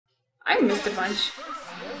I missed a bunch.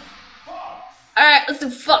 Alright, let's do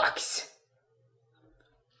Fox.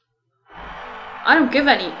 I don't give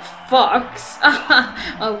any fucks.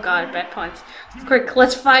 Oh god, bad puns. Quick,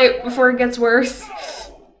 let's fight before it gets worse.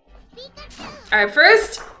 Alright,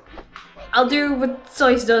 first, I'll do what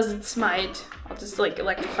Soyce does in Smite. I'll just like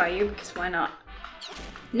electrify you because why not?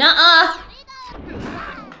 Nuh-uh!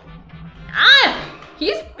 Ah!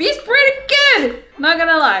 He's pretty good! Not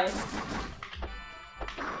gonna lie.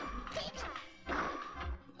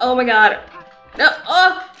 Oh my god. No,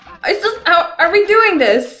 how are we doing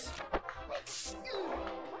this?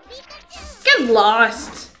 Get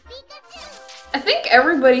lost. I think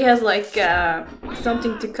everybody has like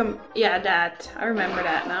something to come. Yeah, that. I remember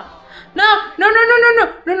that now. No,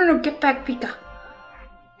 get back, Pika.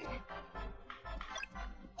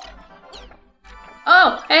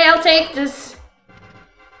 Oh, hey, I'll take this.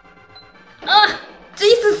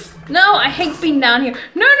 Jesus. No, I hate being down here.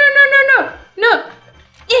 No.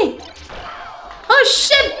 Oh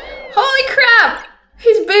shit! Holy crap!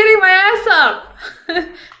 He's beating my ass up!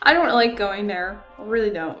 I don't like going there. I really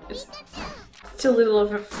don't. It's too little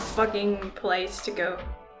of a fucking place to go.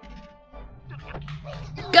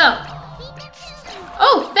 Go!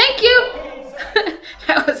 Oh, thank you!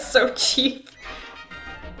 That was so cheap.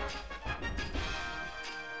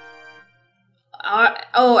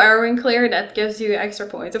 Oh, arrowing clear, that gives you extra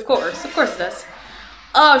points. Of course it does.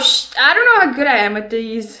 Oh, I don't know how good I am at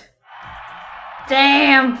these.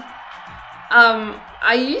 Damn.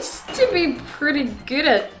 I used to be pretty good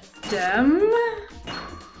at them.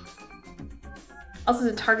 Also,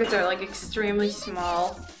 the targets are like extremely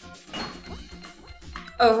small.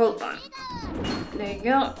 Oh, hold on. There you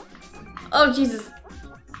go. Oh, Jesus.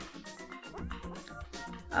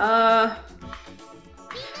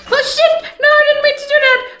 Oh shit! No, I didn't mean to do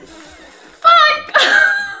that! Fuck!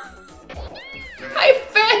 I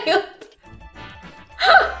failed!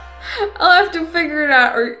 I'll have to figure it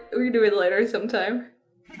out, or we can do it later sometime.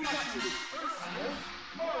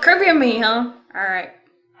 Kirby and me, huh? Alright.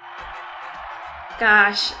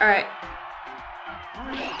 Gosh, alright.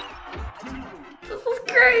 This is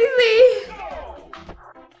crazy!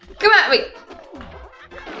 Come at me!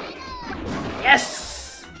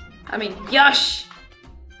 Yes! I mean, yush!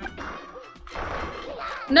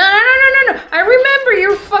 No! I remember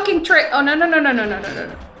your fucking trick! Oh, no.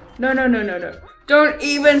 No. Don't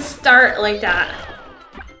even start like that.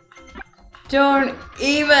 Don't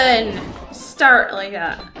even start like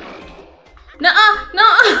that. Nuh-uh, no!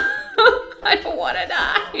 I don't want to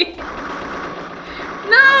die.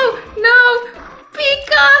 No!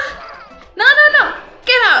 Pika! No!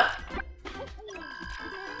 Get out!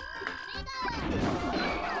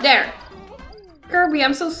 There. Kirby,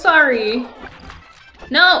 I'm so sorry.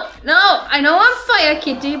 No! I know I'm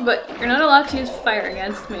FiyahKitteh, but you're not allowed to use fire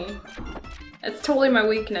against me. That's totally my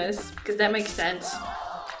weakness, because that makes sense.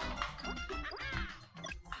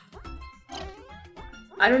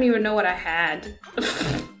 I don't even know what I had.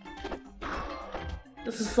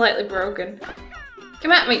 This is slightly broken.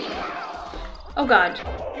 Come at me! Oh god.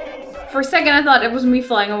 For a second I thought it was me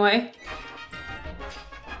flying away.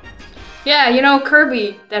 Yeah, you know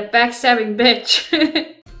Kirby, that backstabbing bitch.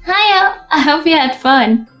 Hiya! I hope you had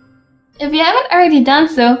fun. If you haven't already done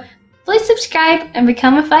so, please subscribe and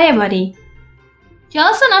become a Fire Buddy. You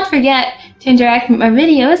also not forget to interact with my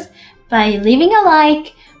videos by leaving a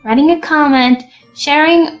like, writing a comment,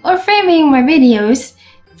 sharing or framing my videos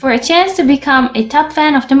for a chance to become a top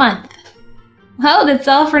fan of the month. Well, that's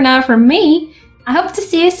all for now from me. I hope to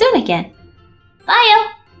see you soon again.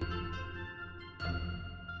 Bye!